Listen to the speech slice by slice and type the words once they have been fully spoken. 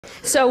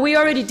So we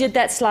already did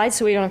that slide,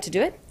 so we don't have to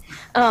do it.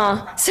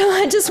 So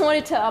I just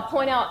wanted to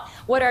point out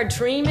what our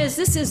dream is.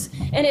 This is,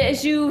 and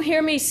as you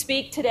hear me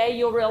speak today,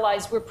 you'll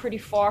realize we're pretty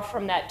far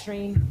from that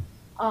dream.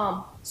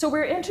 So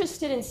we're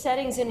interested in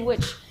settings in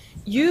which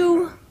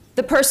you,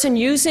 the person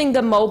using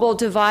the mobile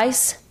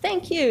device,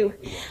 thank you,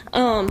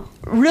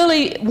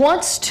 really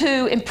wants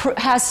to improve,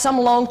 has some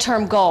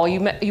long-term goal.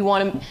 You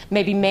want to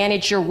maybe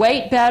manage your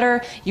weight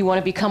better. You want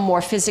to become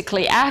more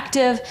physically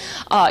active.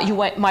 You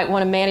might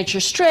want to manage your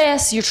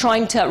stress. You're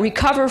trying to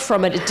recover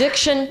from an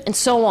addiction, and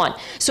so on.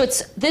 So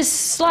this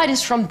slide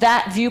is from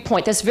that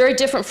viewpoint. That's very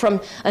different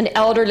from an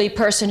elderly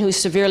person who's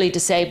severely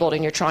disabled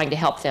and you're trying to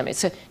help them.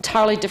 It's an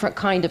entirely different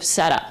kind of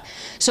setup.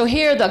 So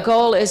here the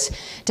goal is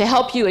to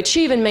help you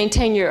achieve and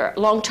maintain your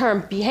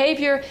long-term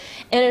behavior.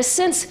 And in a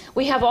sense,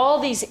 we have all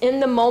these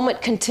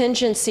in-the-moment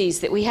contingencies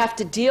that we have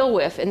to deal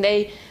with, and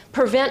they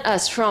prevent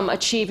us from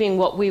achieving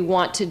what we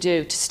want to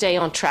do to stay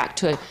on track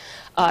to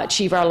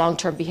achieve our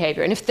long-term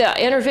behavior. And if the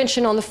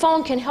intervention on the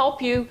phone can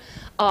help you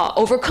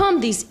overcome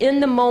these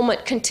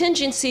in-the-moment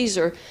contingencies,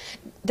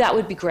 that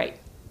would be great.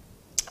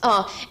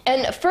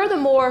 And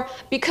furthermore,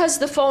 because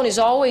the phone is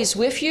always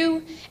with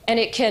you and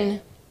it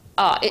can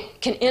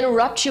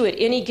interrupt you at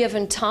any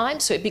given time,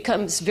 so it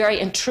becomes very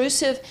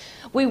intrusive.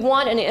 We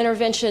want an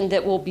intervention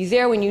that will be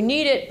there when you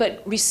need it,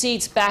 but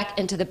recedes back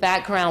into the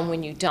background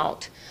when you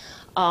don't.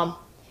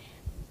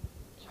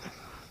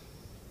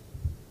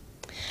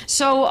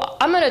 So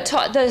I'm going to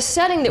talk, the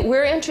setting that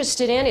we're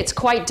interested in, it's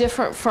quite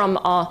different from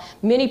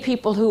many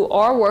people who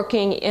are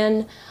working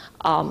in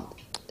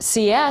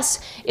CS.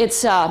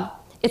 It's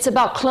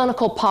about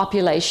clinical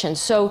populations.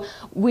 So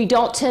we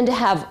don't tend to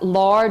have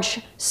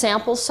large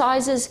sample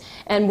sizes,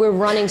 and we're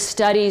running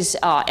studies,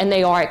 and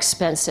they are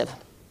expensive.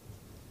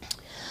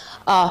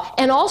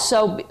 And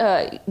also,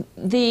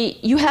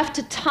 you have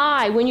to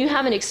tie, when you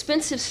have an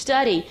expensive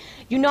study,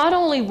 you not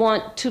only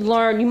want to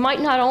learn, you might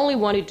not only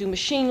want to do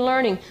machine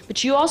learning,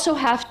 but you also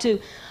have to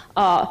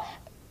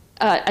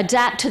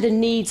adapt to the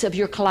needs of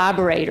your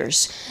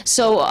collaborators.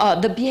 So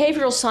the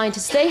behavioral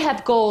scientists, they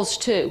have goals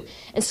too.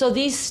 And so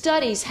these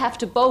studies have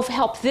to both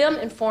help them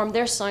inform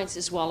their science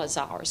as well as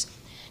ours.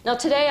 Now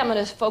today I'm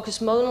going to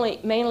focus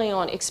mainly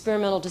on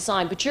experimental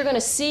design, but you're going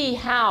to see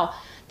how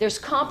there's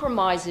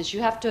compromises.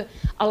 You have to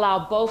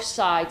allow both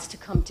sides to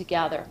come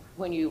together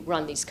when you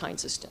run these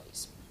kinds of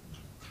studies.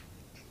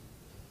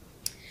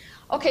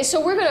 Okay,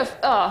 so we're going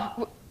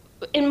to,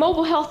 in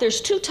mobile health,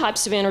 there's two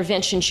types of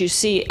interventions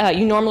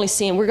you normally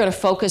see, and we're going to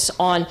focus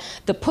on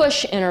the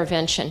push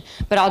intervention,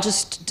 but I'll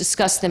just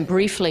discuss them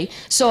briefly.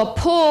 So a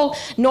pull,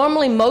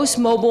 normally most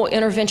mobile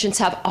interventions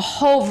have a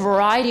whole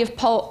variety of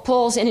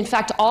pulls, and in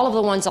fact, all of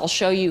the ones I'll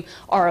show you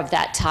are of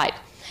that type.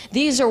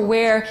 These are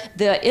where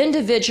the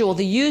individual,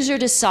 the user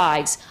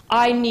decides,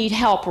 I need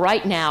help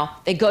right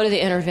now. They go to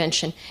the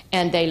intervention,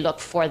 and they look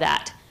for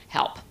that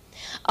help.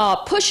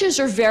 Pushes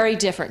are very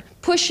different.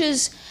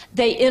 Pushes,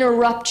 they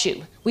interrupt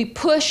you. We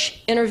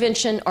push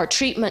intervention or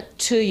treatment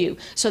to you.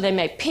 So they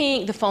may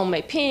ping, the phone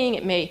may ping,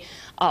 it may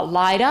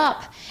light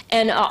up,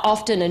 and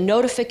often a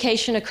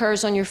notification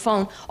occurs on your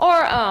phone,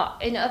 or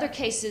in other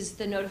cases,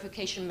 the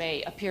notification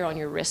may appear on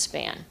your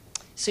wristband.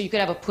 So you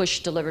could have a push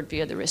delivered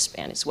via the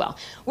wristband as well.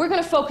 We're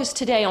going to focus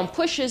today on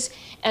pushes,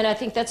 and I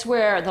think that's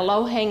where the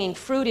low-hanging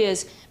fruit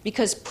is,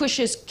 because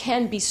pushes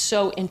can be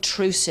so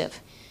intrusive,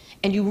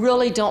 and you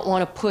really don't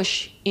want to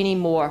push any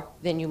more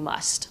than you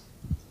must.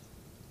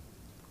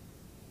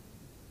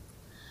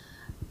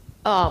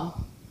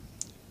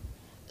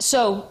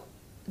 So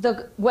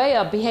the way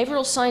a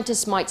behavioral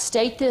scientist might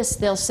state this,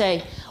 they'll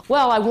say,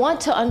 well, I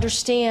want to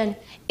understand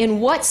in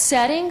what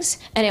settings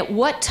and at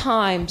what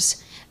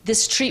times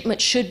this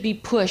treatment should be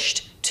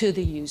pushed to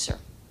the user.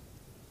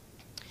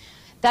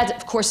 That,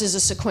 of course, is a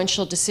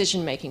sequential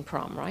decision-making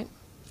problem, right?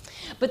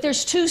 But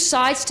there's two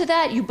sides to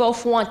that. You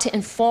both want to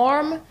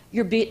inform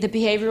the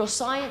behavioral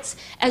science,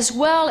 as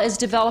well as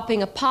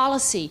developing a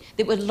policy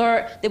that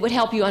would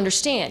help you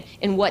understand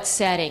in what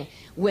setting,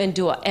 when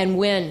do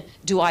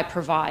I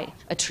provide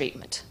a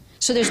treatment.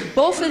 So there's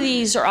both of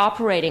these are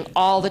operating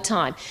all the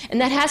time,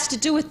 and that has to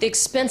do with the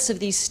expense of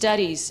these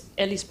studies,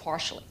 at least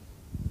partially.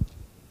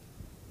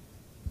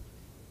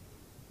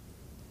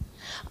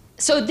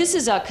 So this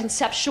is a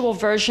conceptual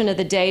version of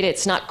the data.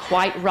 It's not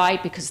quite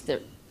right because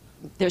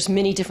there's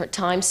many different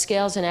time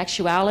scales in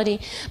actuality.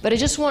 But I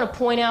just want to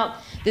point out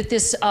that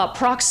this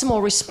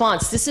proximal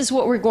response, this is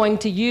what we're going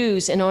to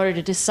use in order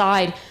to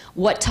decide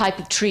what type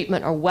of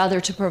treatment or whether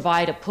to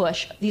provide a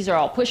push. These are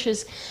all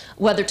pushes,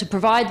 whether to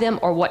provide them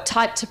or what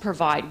type to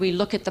provide. We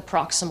look at the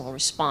proximal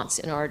response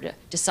in order to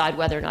decide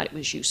whether or not it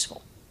was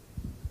useful.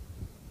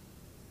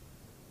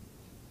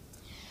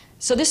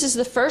 So this is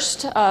the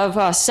first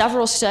of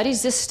several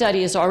studies. This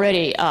study is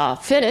already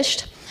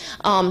finished.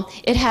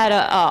 It had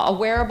a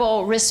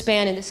wearable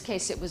wristband. In this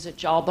case, it was a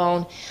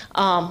jawbone.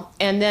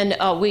 And then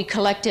we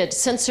collected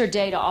sensor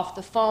data off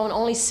the phone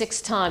only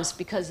 6 times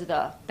because of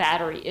the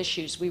battery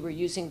issues. We were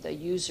using the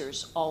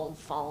user's own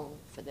phone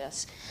for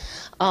this.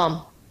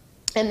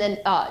 And then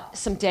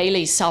some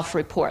daily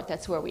self-report.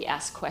 That's where we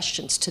ask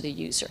questions to the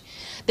user.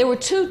 There were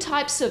 2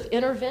 types of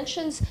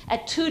interventions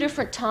at 2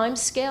 different time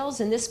scales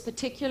in this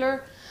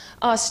particular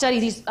study,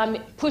 these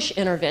push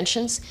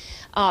interventions.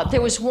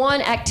 There was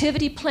one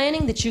activity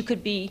planning that you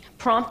could be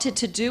prompted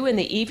to do in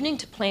the evening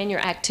to plan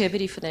your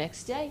activity for the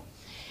next day.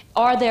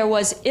 Or there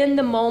was in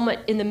the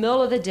moment, in the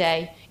middle of the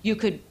day, you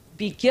could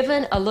be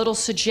given a little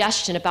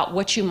suggestion about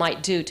what you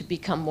might do to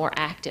become more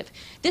active.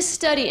 This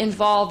study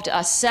involved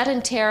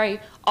sedentary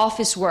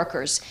office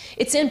workers.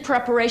 It's in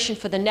preparation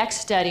for the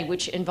next study,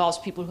 which involves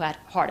people who had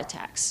heart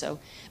attacks. So,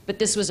 but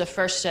this was a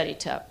first study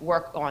to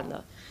work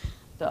on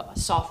the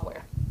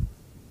software.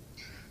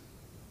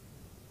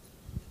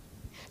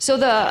 So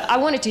I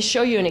wanted to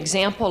show you an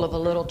example of a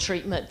little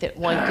treatment that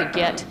one could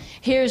get.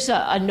 Here's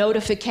a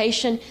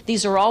notification.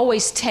 These are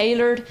always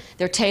tailored.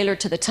 They're tailored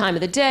to the time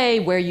of the day,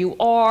 where you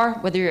are,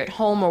 whether you're at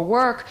home or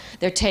work.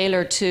 They're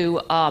tailored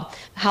to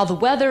how the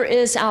weather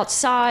is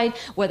outside,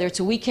 whether it's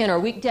a weekend or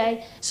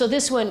weekday. So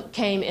this one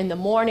came in the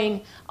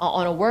morning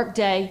on a work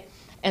day.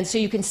 And so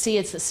you can see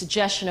it's a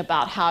suggestion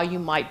about how you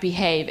might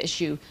behave as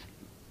you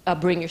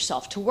bring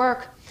yourself to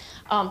work.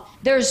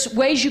 There's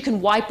ways you can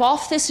wipe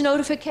off this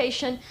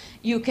notification.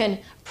 You can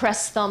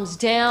press thumbs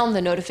down,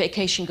 the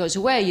notification goes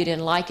away, you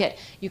didn't like it.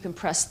 You can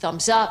press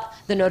thumbs up,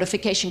 the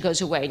notification goes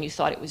away and you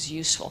thought it was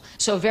useful.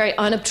 So very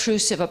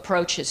unobtrusive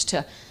approaches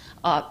to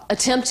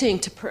attempting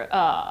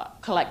to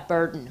collect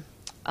burden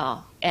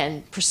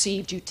and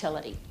perceived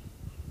utility.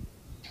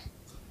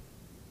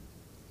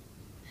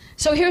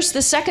 So here's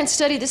the second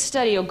study. This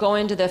study will go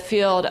into the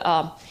field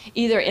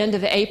either end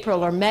of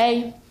April or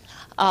May.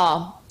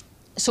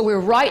 So we're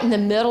right in the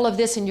middle of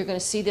this, and you're going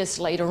to see this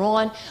later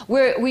on.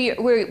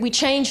 We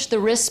changed the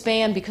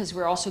wristband because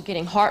we're also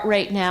getting heart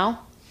rate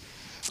now.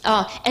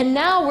 And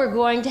now we're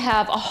going to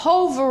have a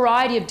whole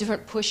variety of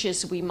different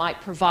pushes we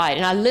might provide.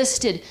 And I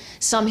listed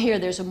some here.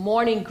 There's a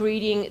morning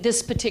greeting.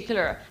 This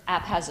particular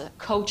app has a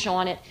coach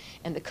on it,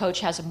 and the coach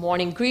has a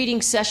morning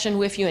greeting session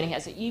with you,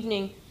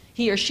 and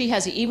he or she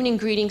has an evening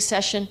greeting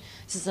session.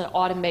 This is an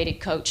automated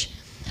coach.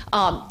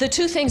 The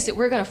 2 things that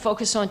we're going to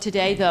focus on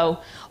today, though,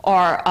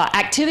 are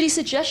activity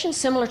suggestions,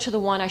 similar to the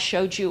one I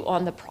showed you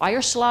on the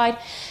prior slide,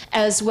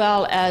 as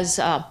well as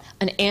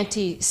an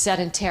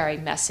anti-sedentary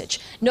message.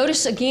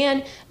 Notice,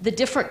 again, the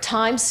different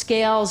time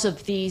scales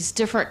of these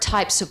different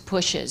types of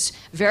pushes,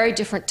 very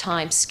different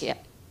time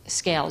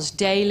scales,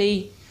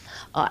 daily,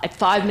 at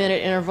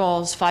 5-minute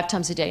intervals, 5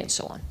 times a day, and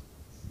so on.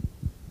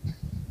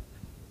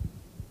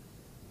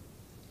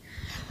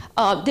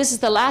 This is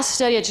the last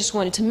study I just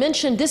wanted to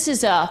mention. This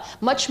is a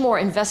much more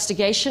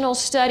investigational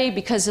study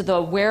because of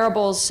the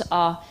wearables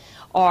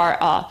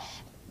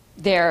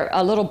they're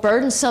a little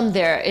burdensome.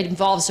 It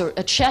involves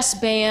a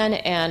chest band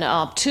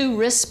and 2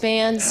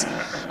 wristbands,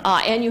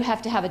 and you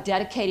have to have a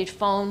dedicated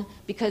phone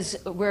because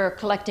we're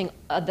collecting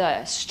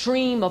the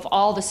stream of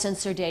all the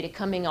sensor data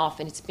coming off,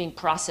 and it's being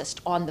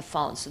processed on the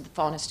phone, so the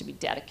phone has to be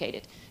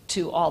dedicated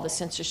to all the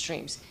sensor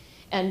streams.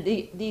 And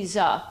these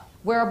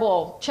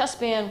wearable chest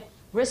band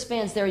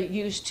wristbands, they're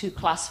used to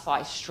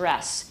classify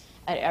stress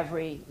at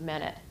every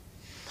minute.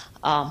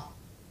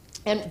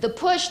 And the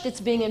push that's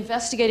being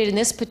investigated in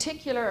this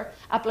particular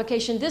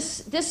application,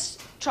 this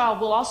trial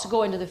will also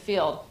go into the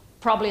field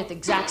probably at the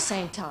exact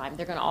same time.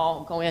 They're going to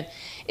all go in.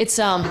 It's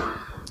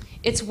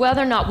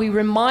whether or not we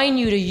remind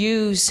you to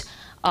use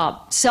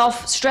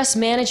self-stress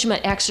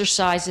management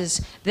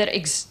exercises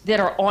that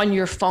are on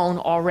your phone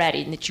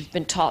already and that you've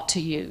been taught to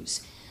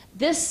use.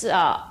 This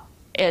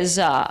is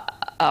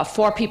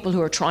for people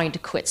who are trying to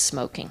quit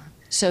smoking.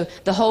 So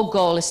the whole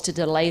goal is to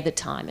delay the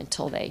time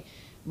until they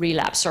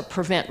relapse or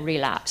prevent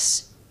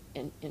relapse,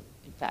 in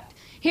fact.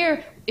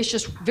 Here, it's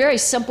just very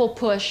simple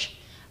push.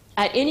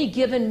 At any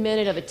given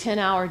minute of a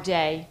 10-hour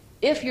day,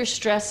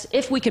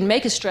 if we can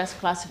make a stress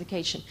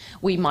classification,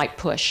 we might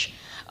push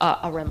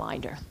a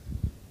reminder.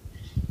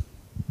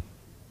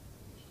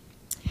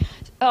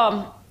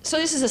 So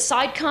this is a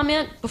side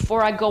comment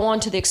before I go on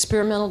to the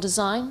experimental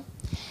design.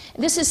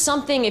 This is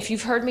something, if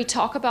you've heard me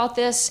talk about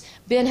this,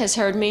 Ben has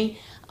heard me,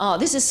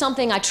 this is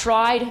something I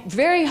tried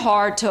very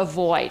hard to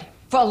avoid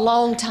for a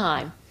long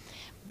time.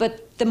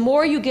 But the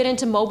more you get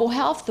into mobile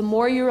health, the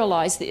more you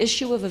realize the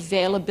issue of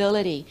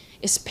availability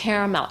is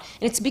paramount.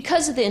 And it's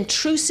because of the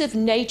intrusive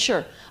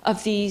nature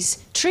of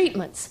these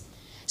treatments.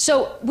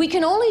 So we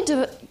can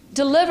only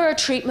deliver a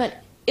treatment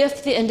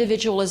if the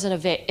individual is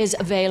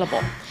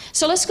available.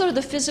 So let's go to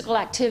the physical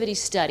activity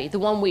study, the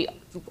one we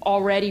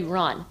already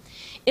run.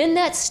 In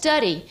that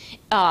study,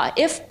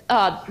 if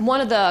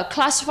one of the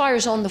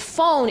classifiers on the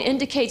phone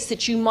indicates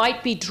that you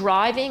might be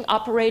driving,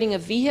 operating a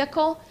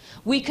vehicle,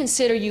 we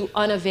consider you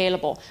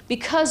unavailable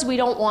because we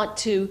don't want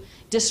to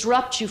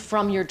disrupt you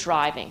from your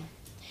driving.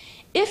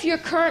 If you're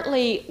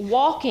currently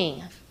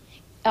walking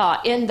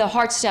in the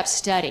heart step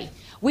study,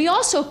 we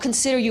also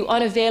consider you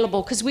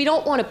unavailable because we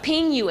don't want to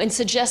ping you and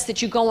suggest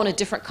that you go on a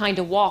different kind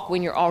of walk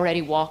when you're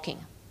already walking.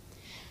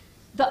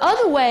 The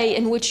other way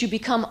in which you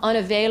become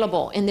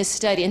unavailable in this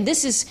study, and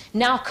this is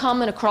now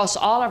common across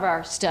all of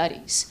our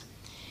studies,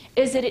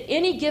 is that at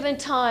any given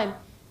time,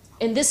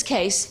 In this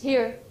case,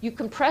 here, you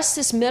can press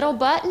this middle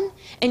button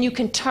and you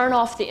can turn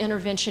off the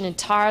intervention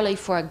entirely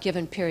for a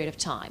given period of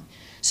time.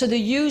 So the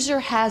user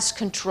has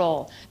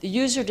control. The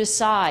user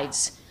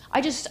decides,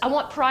 I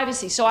want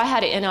privacy. So I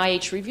had an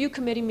NIH review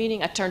committee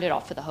meeting. I turned it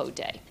off for the whole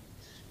day.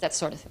 That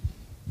sort of thing.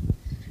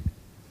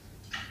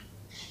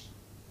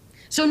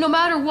 So no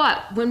matter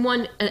what, when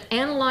one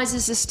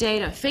analyzes this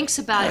data, thinks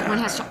about it, one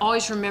has to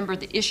always remember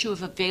the issue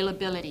of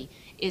availability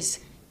is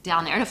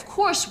down there. And of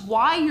course,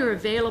 why you're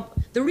available,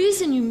 the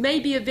reason you may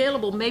be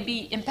available may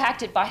be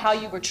impacted by how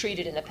you were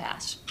treated in the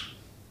past.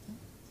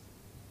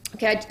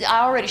 Okay,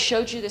 I already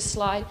showed you this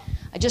slide.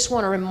 I just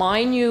want to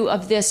remind you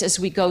of this as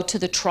we go to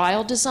the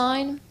trial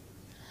design.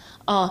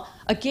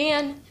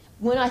 Again,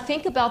 when I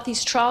think about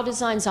these trial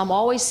designs, I'm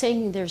always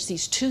saying there's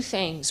these two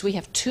things. We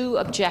have two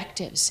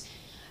objectives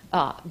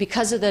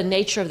because of the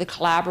nature of the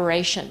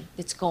collaboration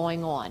that's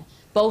going on,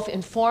 both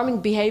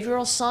informing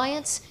behavioral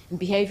science and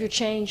behavior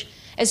change,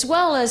 as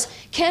well as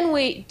can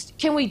we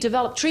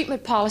develop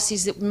treatment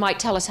policies that might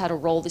tell us how to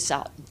roll this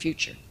out in the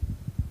future.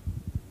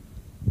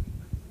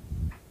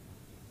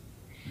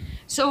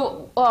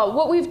 So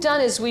what we've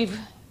done is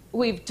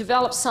we've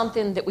developed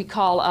something that we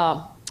call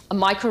a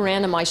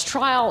micro-randomized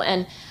trial,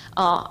 and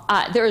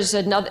there's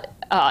another,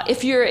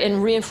 if you're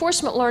in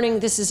reinforcement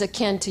learning, this is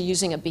akin to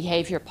using a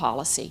behavior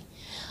policy.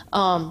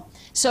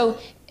 So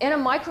in a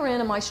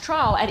micro-randomized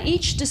trial, at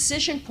each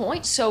decision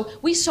point, so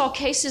we saw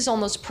cases on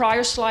those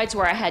prior slides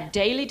where I had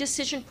daily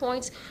decision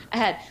points, I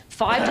had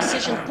 5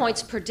 decision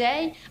points per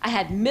day, I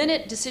had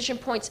minute decision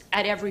points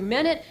at every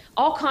minute,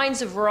 all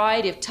kinds of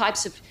variety of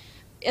types of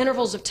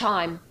intervals of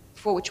time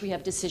for which we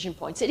have decision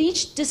points. At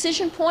each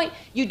decision point,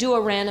 you do a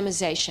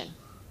randomization.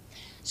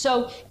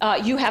 So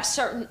you have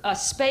certain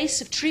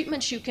space of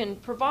treatments you can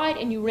provide,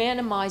 and you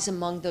randomize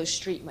among those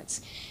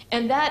treatments.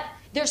 And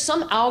there's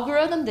some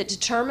algorithm that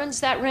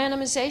determines that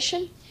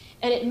randomization,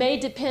 and it may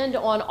depend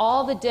on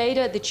all the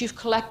data that you've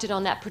collected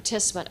on that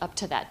participant up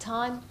to that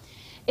time.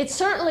 It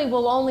certainly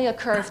will only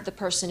occur if the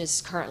person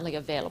is currently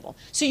available.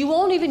 So you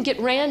won't even get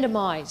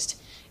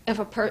randomized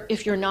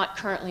if you're not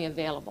currently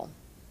available.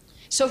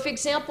 So for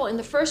example, in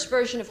the first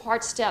version of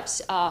Heart Steps,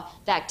 the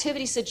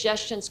activity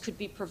suggestions could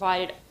be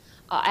provided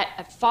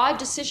at 5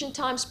 decision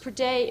times per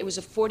day. It was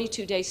a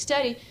 42-day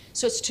study,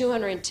 so it's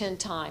 210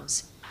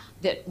 times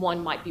that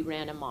one might be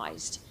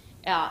randomized.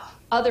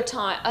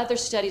 Other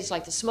studies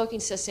like the smoking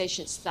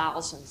cessation, it's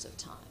thousands of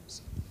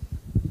times.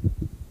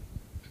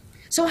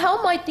 So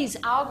how might these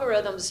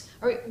algorithms,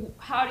 or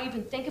how do you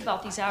even think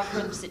about these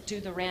algorithms that do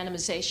the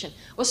randomization?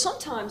 Well,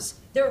 sometimes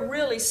they're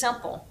really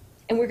simple.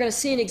 And we're going to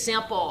see an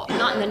example,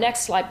 not in the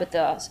next slide, but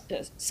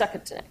the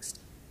second to next.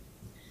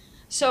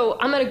 So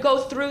I'm going to go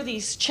through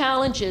these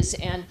challenges,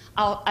 and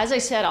as I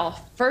said, I'll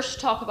first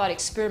talk about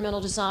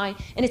experimental design,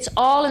 and it's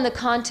all in the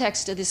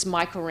context of this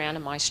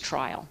micro-randomized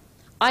trial.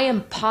 I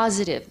am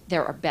positive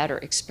there are better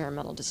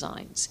experimental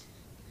designs.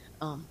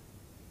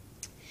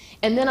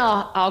 And then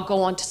I'll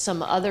go on to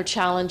some other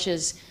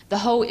challenges, the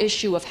whole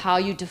issue of how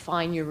you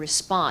define your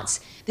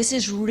response. This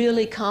is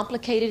really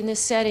complicated in this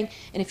setting,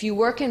 and if you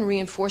work in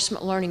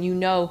reinforcement learning, you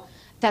know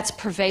that's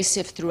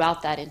pervasive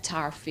throughout that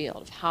entire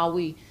field of how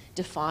we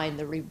define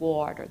the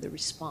reward or the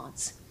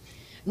response.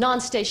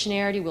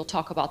 Non-stationarity, we'll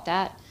talk about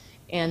that,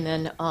 and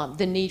then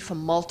the need for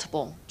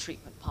multiple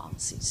treatment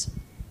policies.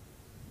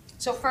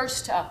 So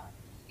first,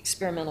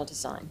 experimental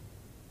design.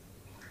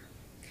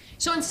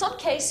 So in some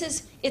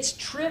cases, it's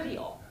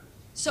trivial.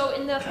 So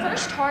in the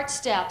first Heart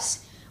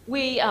Steps,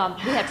 we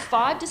had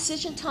 5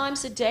 decision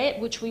times a day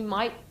at which we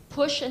might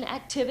push an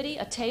activity,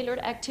 a tailored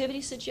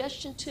activity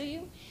suggestion to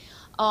you.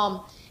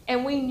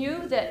 And we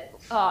knew that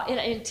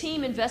in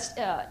team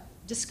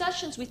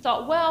discussions, we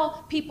thought,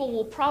 well, people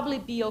will probably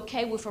be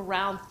okay with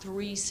around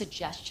 3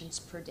 suggestions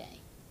per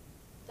day.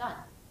 Done.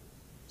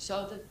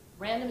 So the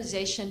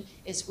randomization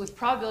is with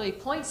probability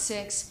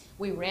 0.6,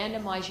 we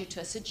randomize you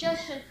to a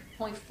suggestion,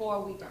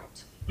 0.4, we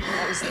don't.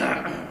 That was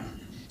the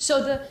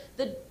So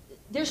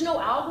there's no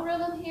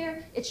algorithm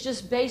here. It's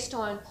just based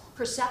on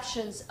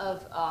perceptions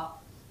of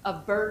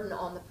burden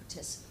on the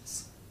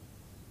participants.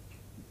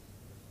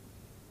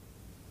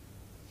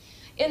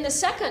 In the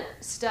second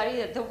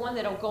study, the one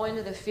that will go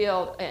into the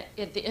field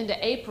at the end of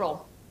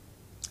April,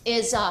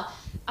 is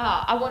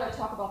I want to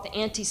talk about the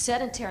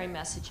anti-sedentary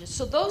messages.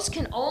 So those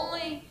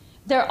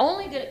they're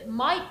only that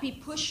might be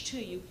pushed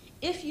to you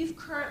if you've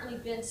currently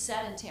been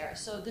sedentary.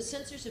 So the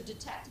sensors have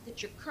detected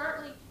that you're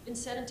currently been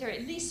sedentary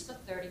at least for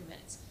 30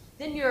 minutes.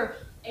 Then you're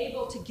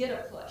able to get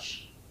a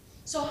push.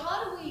 So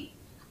how do we,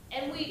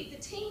 the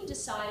team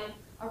decided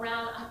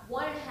around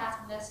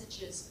 1.5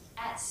 messages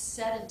at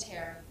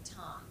sedentary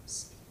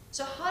times.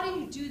 So how do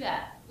you do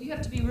that? Well, you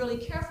have to be really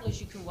careful, as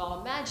you can well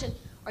imagine,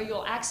 or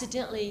you'll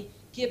accidentally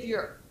give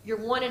your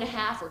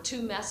 1.5 or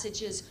 2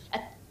 messages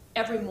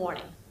every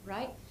morning,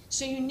 right?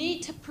 So you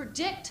need to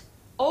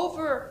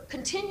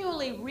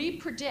continually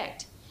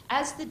re-predict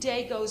as the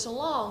day goes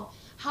along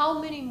how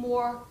many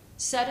more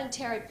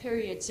sedentary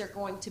periods are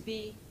going to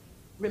be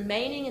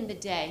remaining in the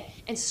day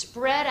and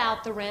spread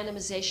out the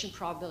randomization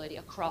probability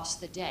across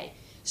the day.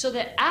 so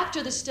that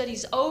after the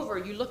study's over,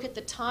 you look at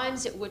the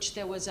times at which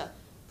there was a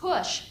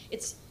push.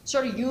 It's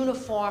sort of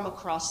uniform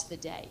across the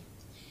day.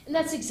 And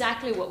that's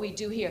exactly what we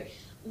do here.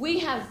 We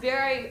have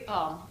very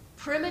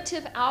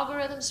primitive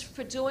algorithms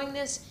for doing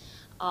this.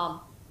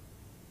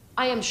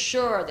 I am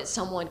sure that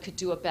someone could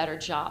do a better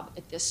job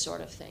at this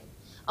sort of thing.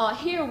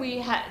 Here we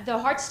had the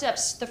heart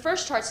steps. The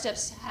first heart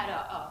steps had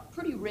a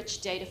pretty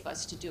rich data for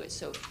us to do it.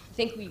 So I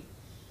think we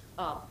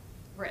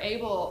were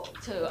able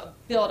to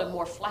build a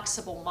more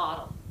flexible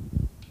model,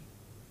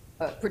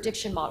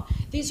 prediction model.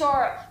 These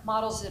are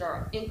models that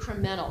are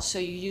incremental. So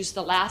you use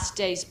the last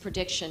day's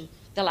prediction,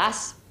 the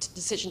last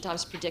decision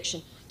times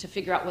prediction, to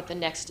figure out what the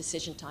next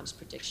decision times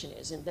prediction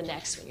is, and the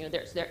next one. You know,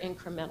 they're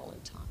incremental in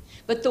time.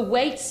 But the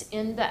weights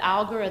in the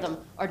algorithm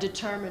are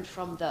determined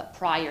from the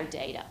prior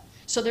data.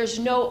 So there's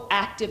no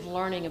active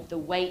learning of the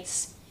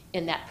weights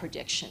in that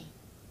prediction.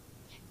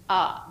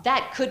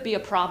 That could be a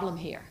problem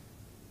here.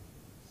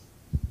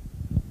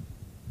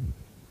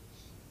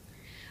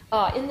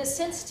 In the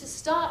sense to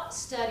stop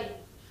study,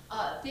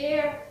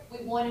 there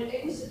we wanted,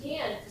 it was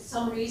again, for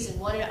some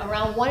reason,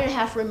 around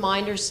 1.5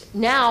 reminders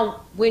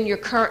now when you're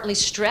currently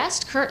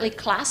stressed, currently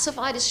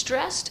classified as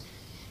stressed,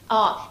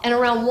 and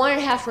around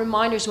 1.5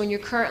 reminders when you're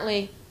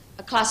currently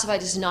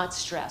classified as not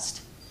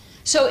stressed.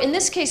 So in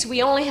this case,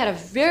 we only had a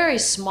very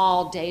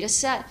small data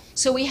set,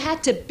 so we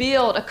had to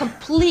build a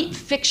complete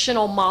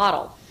fictional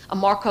model, a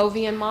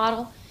Markovian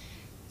model,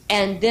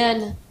 and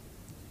then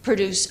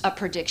produce a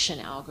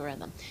prediction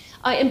algorithm.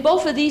 In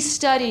both of these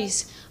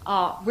studies,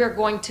 we're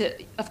going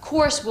to, of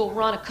course, we'll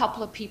run a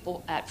couple of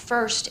people at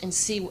first and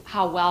see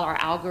how well our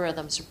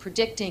algorithms are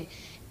predicting,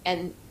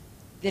 and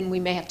then we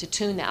may have to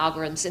tune the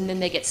algorithms, and then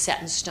they get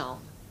set in stone.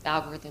 The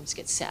algorithms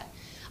get set.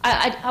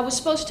 I was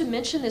supposed to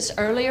mention this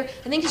earlier.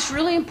 I think it's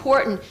really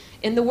important.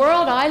 In the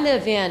world I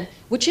live in,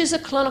 which is a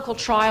clinical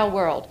trial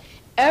world,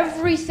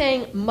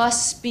 everything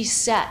must be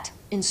set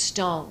in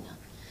stone.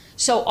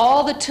 So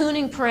all the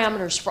tuning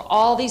parameters for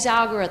all these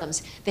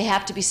algorithms, they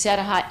have to be set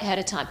ahead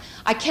of time.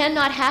 I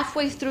cannot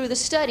halfway through the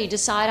study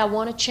decide I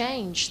want to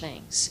change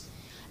things.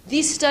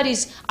 These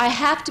studies, I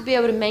have to be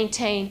able to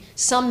maintain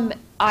some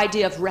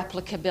idea of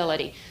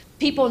replicability.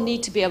 People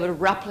need to be able to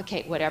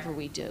replicate whatever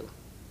we do.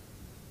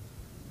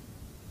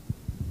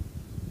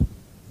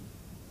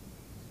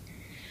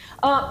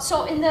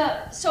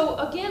 So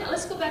again,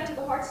 let's go back to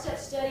the heart step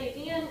study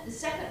again. The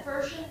second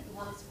version, the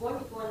one that's going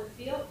to go in the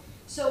field.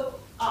 So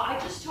I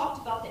just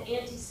talked about the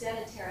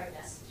anti-sedentary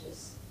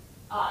messages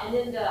and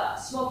then the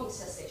smoking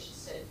cessation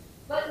study.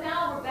 But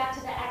now we're back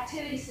to the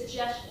activity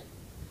suggestion.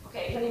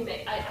 Okay,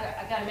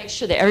 I got to make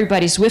sure that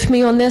everybody's with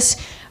me on this.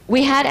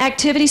 We had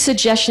activity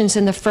suggestions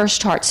in the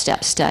first heart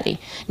step study.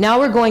 Now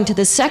we're going to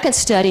the second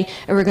study,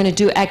 and we're going to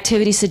do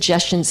activity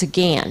suggestions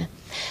again.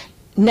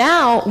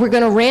 Now we're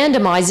going to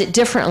randomize it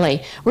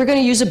differently. We're going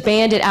to use a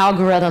bandit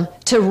algorithm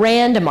to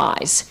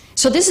randomize.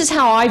 So this is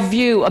how I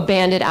view a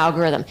bandit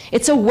algorithm.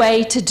 It's a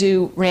way to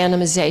do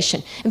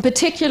randomization. In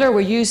particular,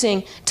 we're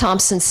using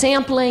Thompson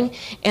sampling,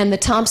 and the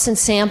Thompson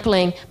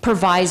sampling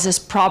provides us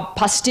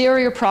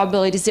posterior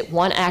probabilities that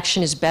one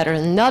action is better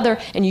than another,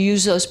 and you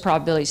use those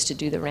probabilities to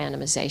do the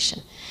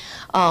randomization.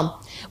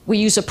 We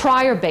use a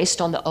prior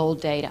based on the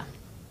old data.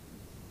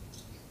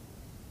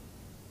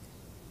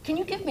 Can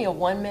you give me a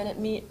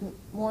 1-minute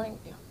warning?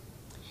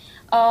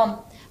 Yeah.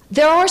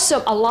 There are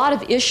a lot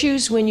of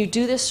issues when you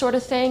do this sort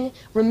of thing.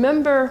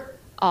 Remember,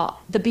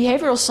 the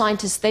behavioral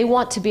scientists, they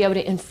want to be able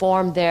to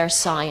inform their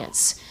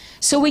science.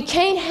 So we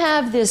can't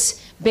have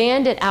this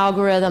bandit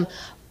algorithm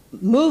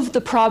move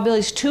the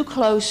probabilities too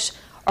close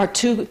or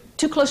too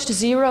close to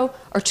 0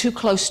 or too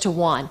close to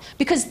 1.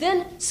 Because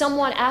then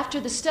someone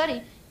after the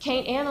study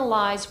can't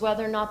analyze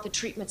whether or not the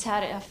treatments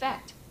had an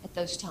effect at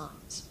those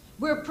times.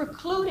 We're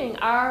precluding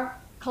our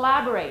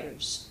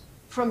collaborators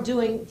from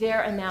doing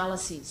their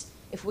analyses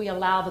if we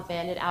allow the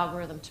bandit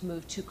algorithm to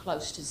move too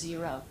close to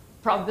 0,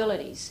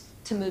 probabilities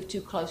to move too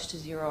close to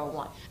 0 or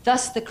 1,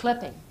 thus the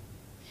clipping.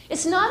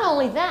 It's not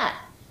only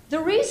that. The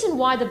reason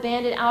why the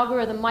bandit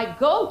algorithm might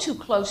go too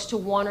close to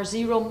 1 or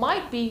 0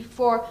 might be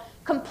for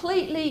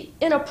completely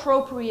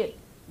inappropriate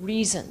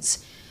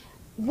reasons.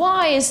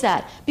 Why is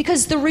that?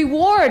 Because the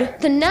reward,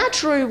 the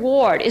natural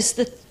reward, is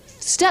the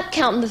step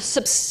count in the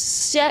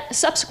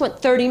subsequent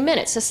 30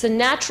 minutes. That's the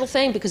natural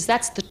thing because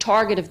that's the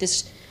target of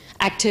this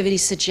activity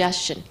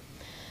suggestion.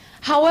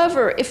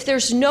 However, if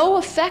there's no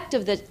effect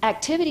of the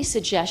activity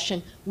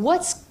suggestion,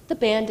 what's the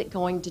bandit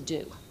going to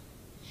do?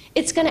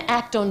 It's going to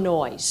act on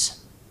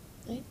noise.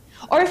 Right?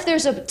 Or if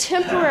there's a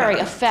temporary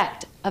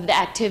effect of the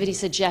activity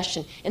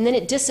suggestion and then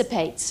it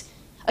dissipates,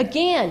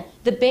 again,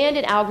 the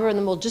bandit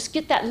algorithm will just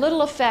get that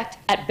little effect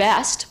at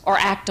best or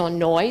act on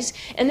noise,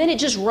 and then it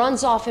just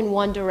runs off in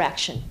one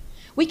direction.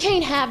 We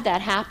can't have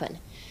that happen.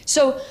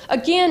 So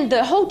again,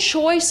 the whole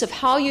choice of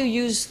how you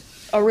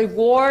use a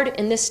reward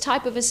in this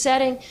type of a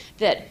setting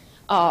that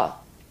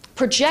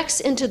projects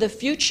into the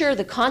future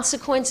the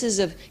consequences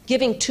of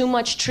giving too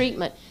much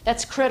treatment,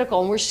 that's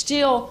critical. And we're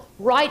still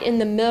right in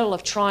the middle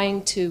of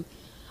trying to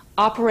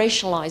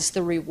operationalize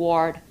the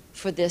reward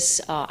for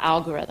this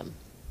algorithm.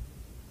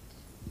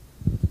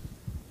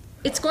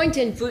 it's going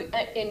to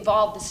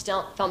involve the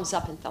thumbs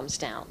up and thumbs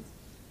down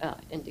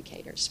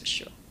indicators for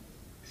sure.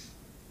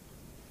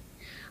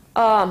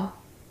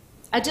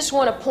 I just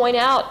want to point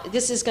out,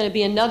 this is going to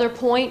be another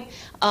point.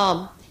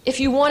 If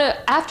you want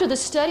to, after the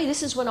study,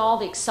 this is when all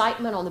the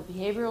excitement on the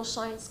behavioral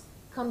science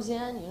comes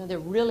in. You know, they're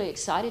really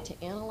excited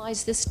to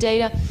analyze this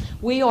data.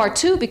 We are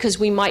too, because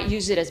we might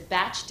use it as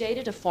batch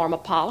data to form a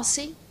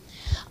policy.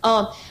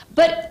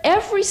 But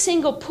every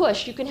single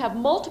push, you can have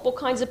multiple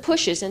kinds of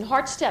pushes. In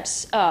Heart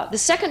Steps, the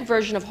second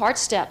version of Heart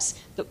Steps,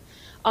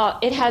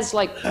 it has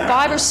like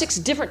 5 or 6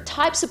 different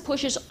types of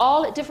pushes,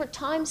 all at different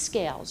time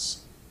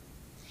scales.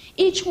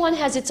 Each one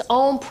has its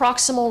own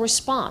proximal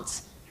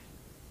response.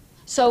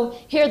 So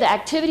here, the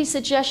activity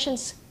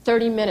suggestions,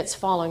 30 minutes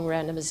following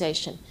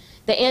randomization.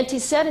 The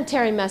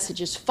anti-sedentary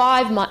messages,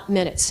 5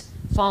 minutes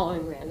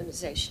following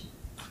randomization.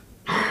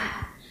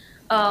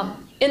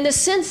 In the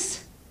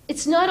sense,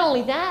 it's not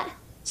only that,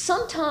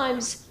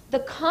 sometimes the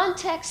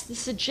context the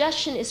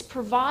suggestion is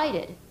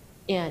provided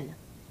in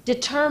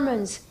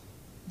determines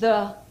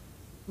the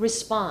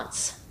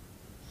response.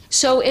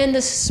 So in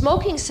the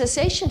smoking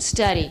cessation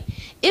study,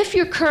 if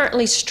you're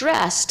currently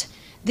stressed,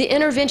 the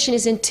intervention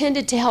is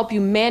intended to help you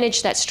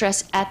manage that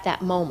stress at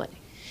that moment.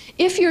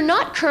 If you're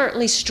not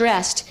currently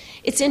stressed,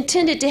 it's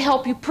intended to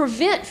help you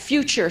prevent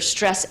future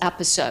stress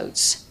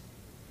episodes.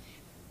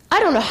 I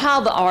don't know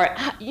how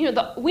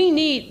we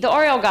need, the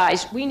RL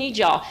guys, we need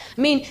y'all. I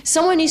mean,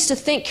 someone needs to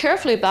think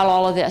carefully about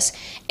all of this.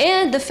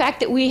 And the fact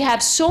that we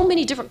have so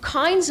many different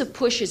kinds of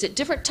pushes at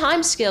different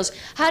time scales,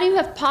 how do you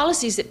have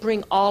policies that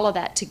bring all of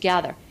that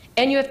together?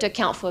 And you have to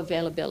account for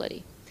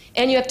availability.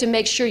 And you have to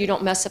make sure you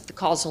don't mess up the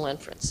causal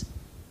inference.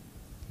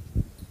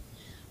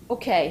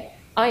 Okay,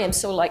 I am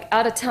so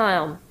out of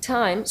time,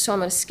 so I'm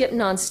going to skip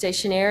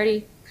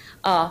non-stationarity.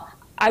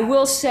 I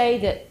will say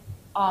that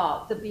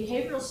the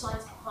behavioral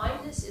science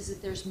behind this is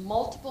that there's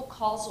multiple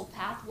causal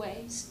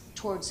pathways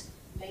towards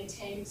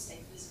maintaining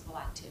safe physical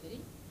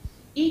activity.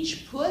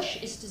 Each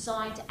push is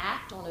designed to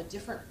act on a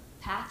different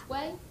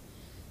pathway.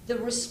 The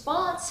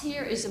response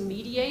here is a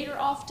mediator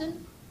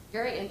often,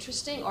 very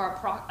interesting, or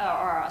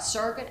a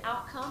surrogate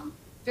outcome,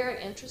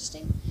 very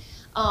interesting.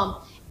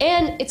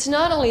 And it's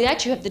not only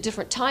that, you have the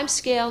different time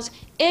scales,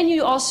 and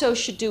you also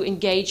should do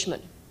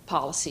engagement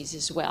policies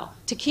as well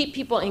to keep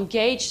people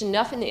engaged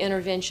enough in the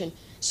intervention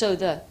so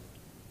the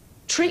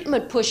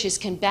treatment pushes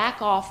can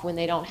back off when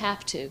they don't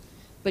have to,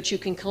 but you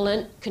can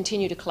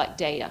continue to collect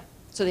data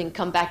so they can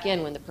come back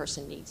in when the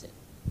person needs it.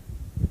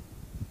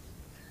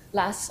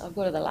 I'll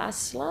go to the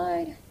last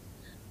slide.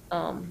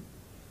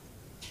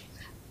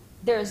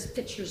 There's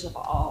pictures of a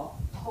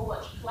whole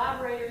bunch of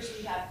collaborators.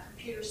 We have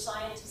computer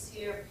scientists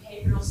here,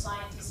 behavioral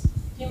scientists,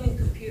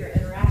 human-computer